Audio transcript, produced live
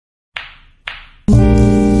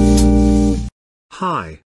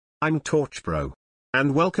Hi. I'm TorchBro.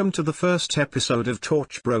 And welcome to the first episode of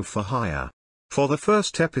TorchBro for Hire. For the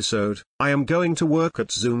first episode, I am going to work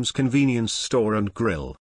at Zoom's convenience store and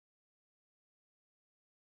grill.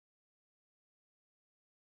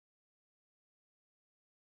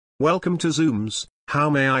 Welcome to Zoom's,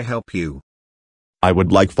 how may I help you? I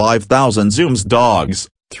would like 5,000 Zoom's dogs,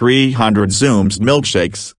 300 Zoom's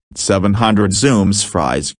milkshakes, 700 Zoom's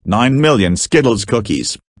fries, 9 million Skittles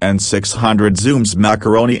cookies, and 600 Zoom's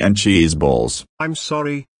macaroni and cheese bowls. I'm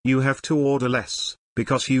sorry, you have to order less,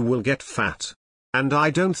 because you will get fat. And I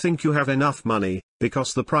don't think you have enough money,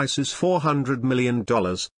 because the price is $400 million,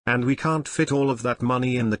 and we can't fit all of that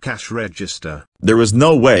money in the cash register. There is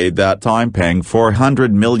no way that I'm paying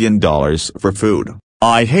 $400 million for food.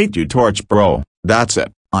 I hate you, TorchBro. That's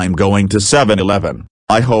it. I'm going to 7-Eleven.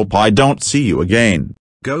 I hope I don't see you again.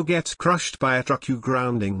 Go get crushed by a truck, you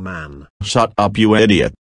grounding man. Shut up, you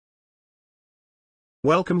idiot.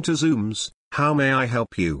 Welcome to Zoom's, how may I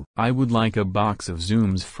help you? I would like a box of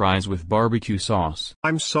Zoom's fries with barbecue sauce.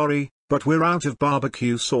 I'm sorry, but we're out of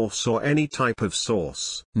barbecue sauce or any type of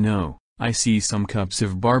sauce. No, I see some cups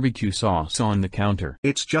of barbecue sauce on the counter.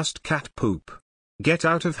 It's just cat poop. Get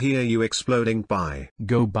out of here, you exploding bye.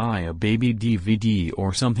 Go buy a baby DVD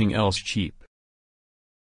or something else cheap.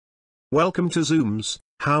 Welcome to Zoom's,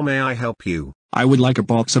 how may I help you? I would like a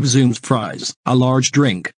box of Zoom's fries, a large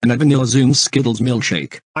drink, and a vanilla Zoom's Skittles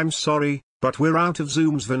milkshake. I'm sorry, but we're out of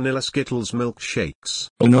Zoom's vanilla Skittles milkshakes.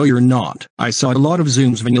 Oh no, you're not. I saw a lot of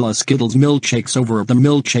Zoom's vanilla Skittles milkshakes over at the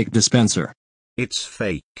milkshake dispenser. It's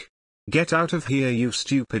fake. Get out of here, you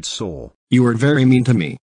stupid saw. You were very mean to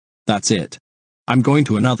me. That's it. I'm going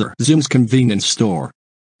to another Zoom's convenience store.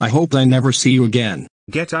 I hope I never see you again.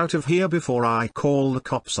 Get out of here before I call the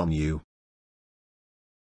cops on you.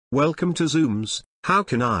 Welcome to Zoom's, how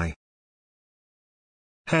can I?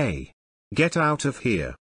 Hey. Get out of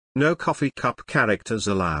here. No coffee cup characters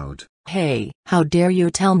allowed. Hey, how dare you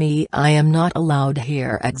tell me I am not allowed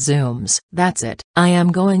here at Zoom's? That's it. I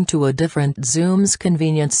am going to a different Zoom's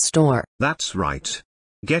convenience store. That's right.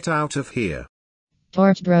 Get out of here.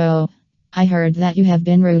 TorchBro, I heard that you have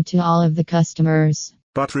been rude to all of the customers.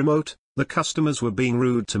 But Remote, the customers were being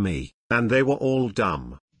rude to me, and they were all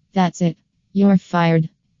dumb. That's it. You're fired.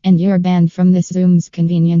 And you're banned from this Zoom's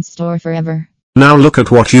convenience store forever. Now look at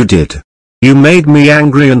what you did. You made me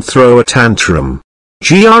angry and throw a tantrum.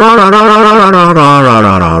 Just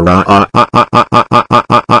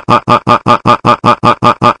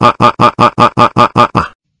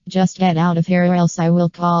get out of here or else I will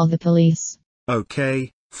call the police.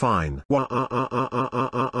 Okay, fine.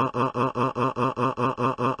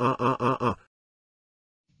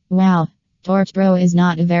 Wow, TorchBro is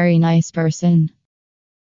not a very nice person.